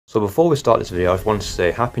So before we start this video, I just wanted to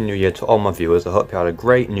say Happy New Year to all my viewers. I hope you had a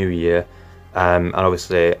great New Year, and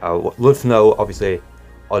obviously I would love to know, obviously,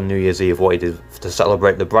 on New Year's Eve what you did to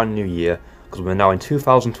celebrate the brand new year, because we're now in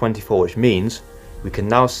 2024, which means we can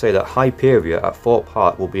now say that Hyperia at Thorpe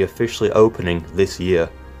Park will be officially opening this year.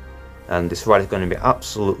 And this ride is going to be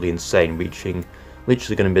absolutely insane,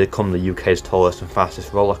 literally going to become the UK's tallest and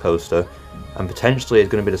fastest roller coaster, and potentially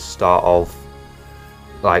it's going to be the start of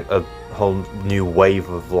like a whole new wave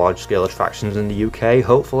of large-scale attractions in the UK,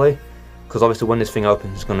 hopefully, because obviously when this thing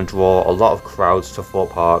opens it's going to draw a lot of crowds to Thorpe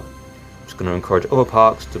Park. It's going to encourage other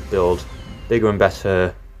parks to build bigger and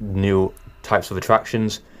better new types of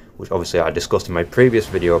attractions, which obviously I discussed in my previous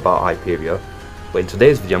video about Hyperia. But in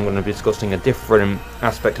today's video I'm going to be discussing a different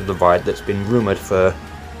aspect of the ride that's been rumoured for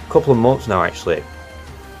a couple of months now actually.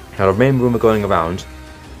 Now the main rumour going around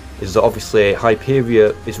is that obviously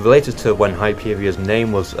Hyperia is related to when Hyperia's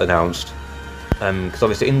name was announced, because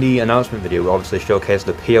obviously in the announcement video we obviously showcased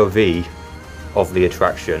the POV of the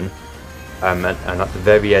attraction, and at the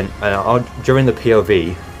very end, during the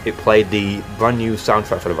POV it played the brand new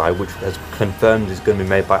soundtrack for the ride, which has confirmed is going to be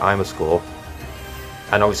made by Score,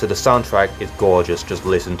 and obviously the soundtrack is gorgeous, just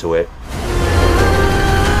listen to it.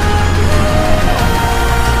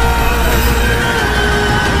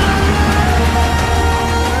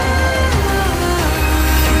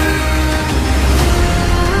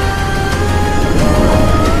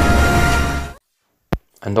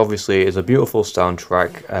 And obviously it's a beautiful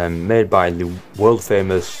soundtrack made by the world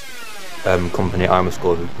famous company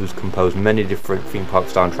Score, who's composed many different theme park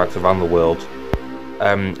soundtracks around the world.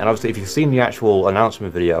 And obviously if you've seen the actual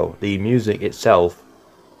announcement video, the music itself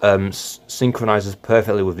synchronizes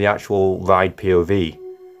perfectly with the actual ride POV.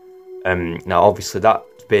 Now obviously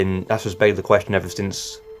that's just begged the question ever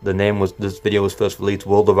since this video was first released: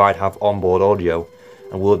 will the ride have onboard audio,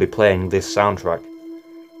 and will it be playing this soundtrack?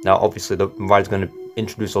 Now obviously the ride's going to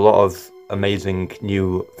introduce a lot of amazing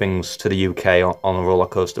new things to the UK on a roller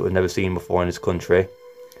coaster that we've never seen before in this country.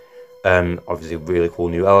 Obviously really cool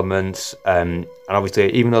new elements, and obviously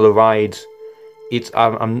even though the ride,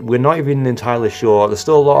 we're not even entirely sure, there's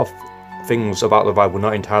still a lot of things about the ride we're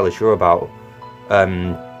not entirely sure about.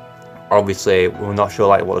 Obviously we're not sure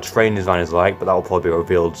like what the train design is like, but that will probably be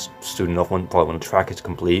revealed soon enough, probably when the track is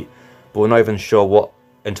complete. But we're not even sure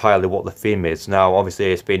entirely what the theme is. Now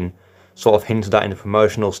obviously it's been sort of hinted at in the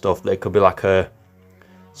promotional stuff that it could be like a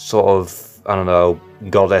sort of, I don't know,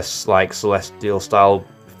 goddess like celestial style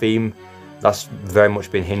theme. That's very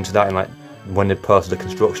much been hinted at in like when they posted the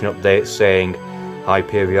construction update saying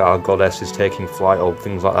Hyperia, our goddess, is taking flight or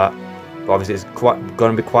things like that. But obviously it's going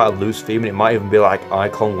to be quite a loose theme, and it might even be like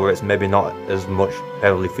Icon, where it's maybe not as much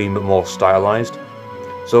heavily themed but more stylized.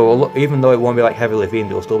 So even though it won't be like heavily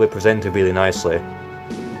themed, it will still be presented really nicely.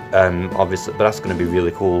 Obviously, but that's going to be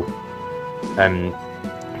really cool.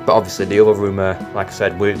 But obviously the other rumour, like I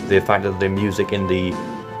said, with the fact that the music in the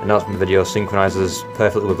announcement video synchronizes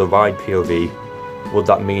perfectly with the ride POV, would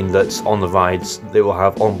that mean that on the rides they will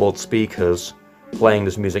have onboard speakers playing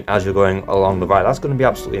this music as you're going along the ride? That's going to be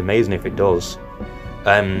absolutely amazing if it does.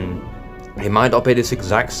 It might not be this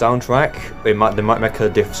exact soundtrack, they might make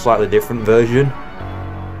a slightly different version.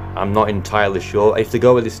 I'm not entirely sure. If they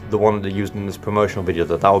go with the one that they used in this promotional video,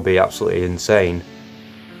 that would be absolutely insane.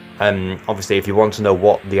 Obviously if you want to know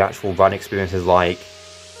what the actual ride experience is like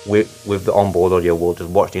with the onboard audio, we'll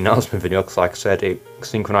just watch the announcement video, because like I said, it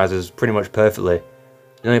synchronizes pretty much perfectly.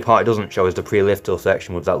 The only part it doesn't show is the pre-lift hill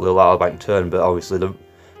section with that little out-of-bank turn, but obviously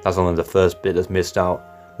that's only the first bit that's missed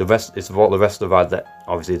out. The rest is what the rest of the ride that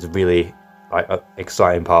obviously is really like an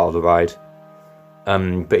exciting part of the ride.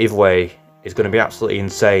 But either way, it's going to be absolutely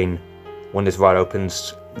insane when this ride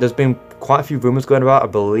opens. There's been quite a few rumours going about. I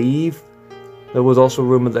believe there was also a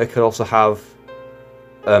rumour that it could also have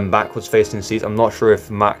backwards facing seats. I'm not sure if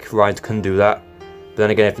Mack rides can do that, but then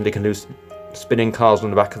again, if they can do spinning cars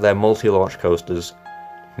on the back of their multi-launch coasters,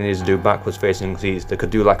 they need to do backwards facing seats. They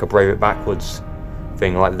could do like a Brave It Backwards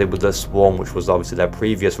thing like they did with the Swarm, which was obviously their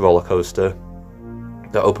previous roller coaster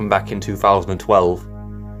that opened back in 2012.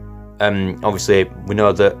 Obviously we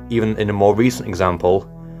know that even in a more recent example,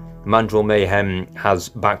 Mandrill Mayhem has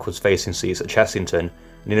backwards facing seats at Chessington.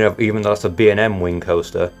 You know, even though that's a B&M wing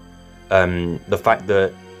coaster, the fact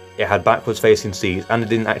that it had backwards facing seats and it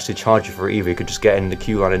didn't actually charge you for it either, you could just get in the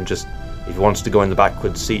queue line and just, if you wanted to go in the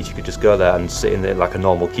backwards seats, you could just go there and sit in there like a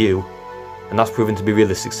normal queue, and that's proven to be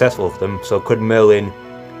really successful for them. So could Merlin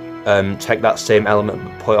take that same element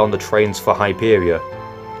but put it on the trains for Hyperia?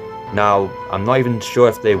 Now I'm not even sure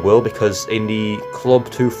if they will, because in the Club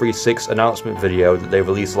 236 announcement video that they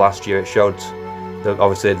released last year, it showed that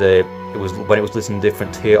obviously it was when it was listing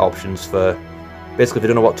different tier options for Basically, if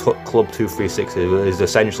you don't know what Club 236 is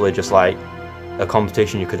essentially just like a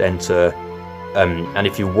competition you could enter, and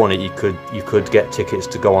if you won it, you could get tickets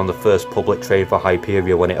to go on the first public trade for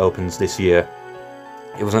Hyperia when it opens this year.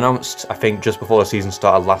 It was announced, I think, just before the season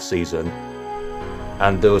started last season,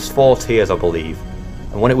 and there was 4 tiers, I believe.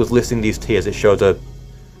 And when it was listing these tiers, it showed a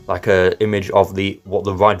image of what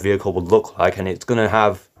the ride vehicle would look like, and it's gonna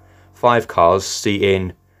have 5 cars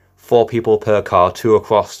seating 4 people per car, 2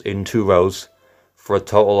 across in 2 rows, for a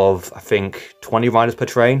total of, I think, 20 riders per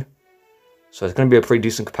train. So it's going to be a pretty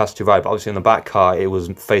decent capacity ride, but obviously in the back car it was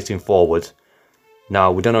facing forward.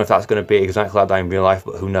 Now, we don't know if that's going to be exactly like that in real life,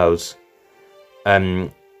 but who knows.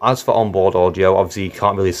 As for onboard audio, obviously you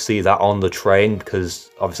can't really see that on the train,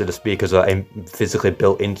 because obviously the speakers are physically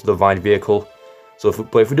built into the ride vehicle. So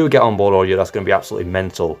but if we do get onboard audio, that's going to be absolutely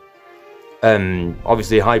mental.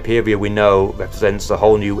 Obviously Hyperia, we know, represents a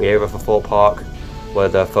whole new era for Thorpe Park, where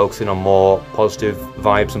they're focusing on more positive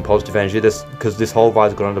vibes and positive energy, because this whole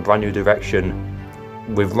ride's gone in a brand new direction,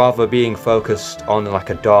 with rather being focused on like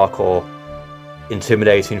a dark or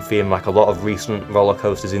intimidating theme like a lot of recent roller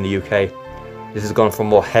coasters in the UK. This has gone from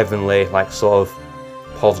more heavenly, like sort of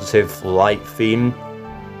positive light theme,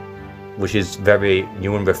 which is very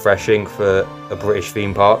new and refreshing for a British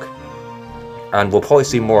theme park, and we'll probably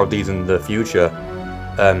see more of these in the future.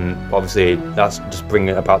 Obviously that's just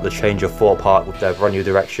bringing about the change of Thorpe Park with their brand new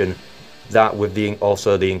direction. That with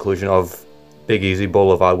also the inclusion of Big Easy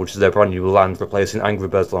Boulevard, which is their brand new land, replacing Angry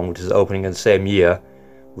Birds Land, which is opening in the same year,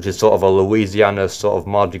 which is sort of a Louisiana sort of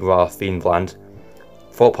Mardi Gras themed land.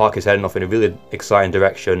 Thorpe Park is heading off in a really exciting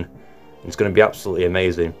direction, and it's going to be absolutely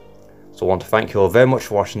amazing. So I want to thank you all very much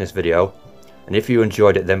for watching this video, and if you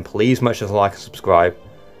enjoyed it, then please make sure to like and subscribe,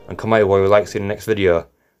 and comment where you would like to see the next video.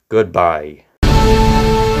 Goodbye.